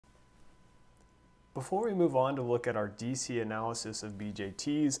before we move on to look at our DC analysis of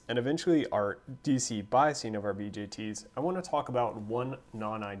BJTs and eventually our DC biasing of our BJTs, I want to talk about one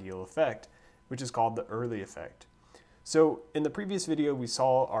non-ideal effect, which is called the early effect. So in the previous video, we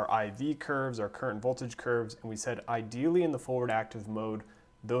saw our IV curves, our current voltage curves, and we said ideally in the forward active mode,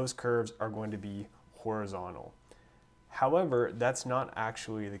 those curves are going to be horizontal. However, that's not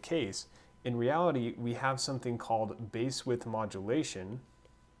actually the case. In reality, we have something called base width modulation,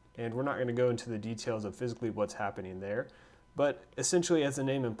 and we're not going to go into the details of physically what's happening there, but essentially, as the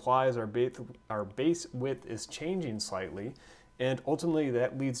name implies, our base width is changing slightly, and ultimately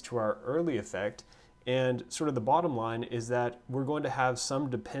that leads to our early effect. And sort of the bottom line is that we're going to have some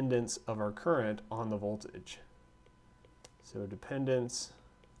dependence of our current on the voltage. So dependence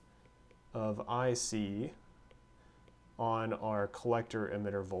of IC on our collector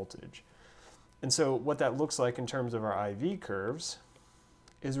emitter voltage. And so what that looks like in terms of our IV curves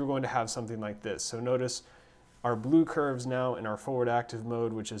is we're going to have something like this. So notice our blue curves now in our forward active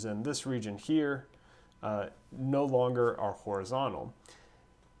mode, which is in this region here, no longer are horizontal.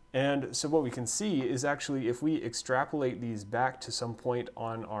 And so what we can see is actually if we extrapolate these back to some point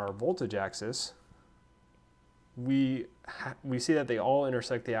on our voltage axis, we see that they all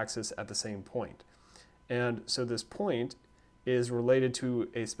intersect the axis at the same point. And so this point is related to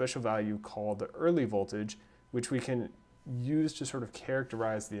a special value called the early voltage, which we can use to sort of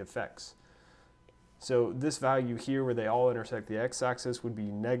characterize the effects. So this value here where they all intersect the x-axis would be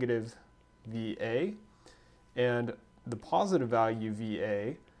negative VA, and the positive value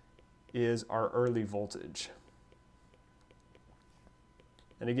VA is our early voltage.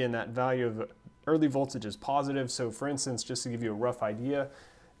 And again, that value of early voltage is positive. So for instance, just to give you a rough idea,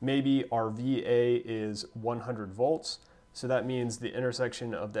 maybe our VA is 100 volts. So that means the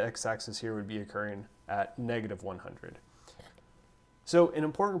intersection of the x-axis here would be occurring at negative 100. So an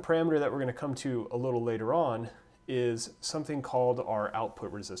important parameter that we're going to come to a little later on is something called our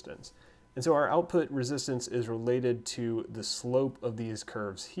output resistance. And so our output resistance is related to the slope of these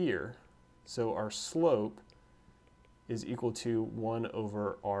curves here. So our slope is equal to 1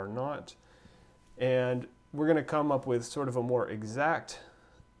 over R naught. And we're going to come up with sort of a more exact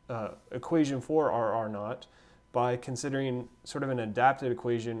equation for our R naught by considering sort of an adapted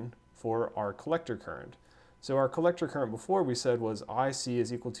equation for our collector current. So our collector current before we said was IC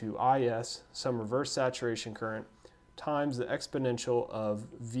is equal to IS, some reverse saturation current, times the exponential of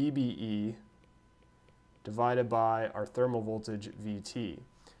VBE divided by our thermal voltage VT.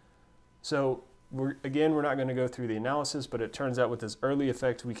 So we're not going to go through the analysis, but it turns out with this early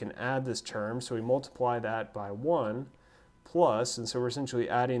effect we can add this term. So we multiply that by 1 plus, and so we're essentially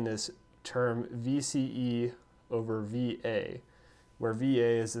adding this term VCE over VA, where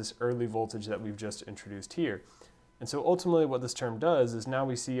VA is this early voltage that we've just introduced here. And so ultimately what this term does is now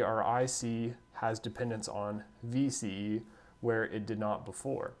we see our IC has dependence on VCE where it did not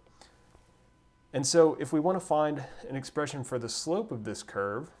before. And so if we want to find an expression for the slope of this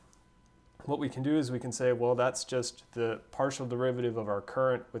curve, what we can do is we can say, well, that's just the partial derivative of our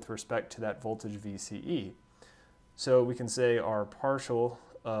current with respect to that voltage VCE. So we can say our partial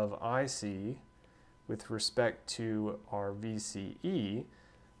of IC with respect to our VCE,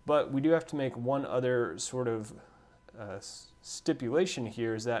 but we do have to make one other sort of stipulation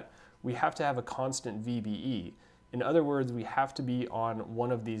here, is that we have to have a constant VBE. In other words, we have to be on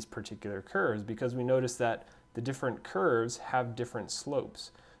one of these particular curves because we notice that the different curves have different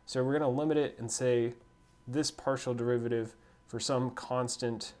slopes. So we're going to limit it and say this partial derivative for some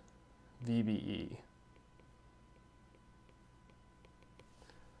constant VBE.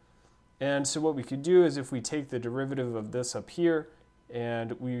 And so what we could do is if we take the derivative of this up here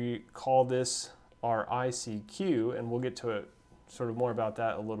and we call this our ICQ, and we'll get to it sort of more about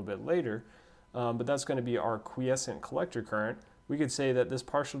that a little bit later, but that's going to be our quiescent collector current, we could say that this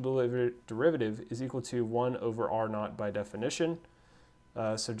partial derivative is equal to 1 over R naught by definition.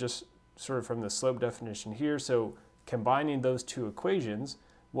 So just sort of from the slope definition here, so combining those two equations,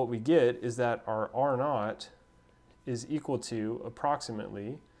 what we get is that our R naught is equal to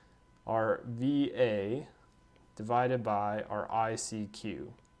approximately our VA divided by our ICQ.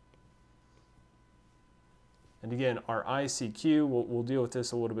 And again, our ICQ, we'll deal with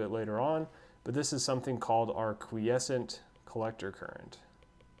this a little bit later on, but this is something called our quiescent collector current.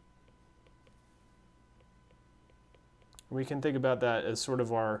 We can think about that as sort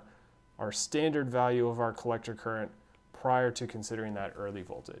of our standard value of our collector current prior to considering that early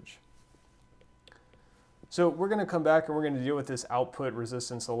voltage. So we're going to come back and we're going to deal with this output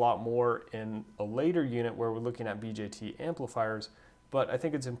resistance a lot more in a later unit where we're looking at BJT amplifiers, but I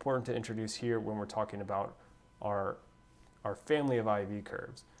think it's important to introduce here when we're talking about our family of IV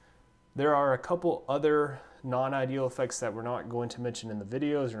curves. There are a couple other non-ideal effects that we're not going to mention in the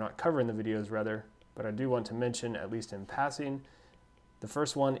videos, or not cover in the videos rather, but I do want to mention at least in passing. The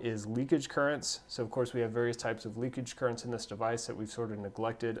first one is leakage currents. So of course we have various types of leakage currents in this device that we've sort of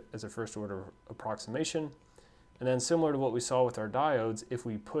neglected as a first order approximation. And then similar to what we saw with our diodes, if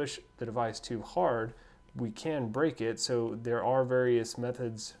we push the device too hard, we can break it. So there are various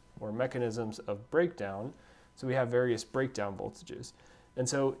methods or mechanisms of breakdown. So we have various breakdown voltages. And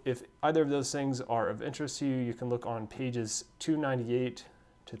so if either of those things are of interest to you, you can look on pages 298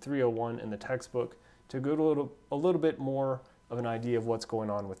 to 301 in the textbook to go to a little bit more of an idea of what's going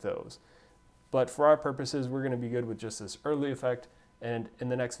on with those. But for our purposes, we're going to be good with just this early effect, and in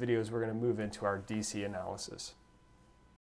the next videos, we're going to move into our DC analysis.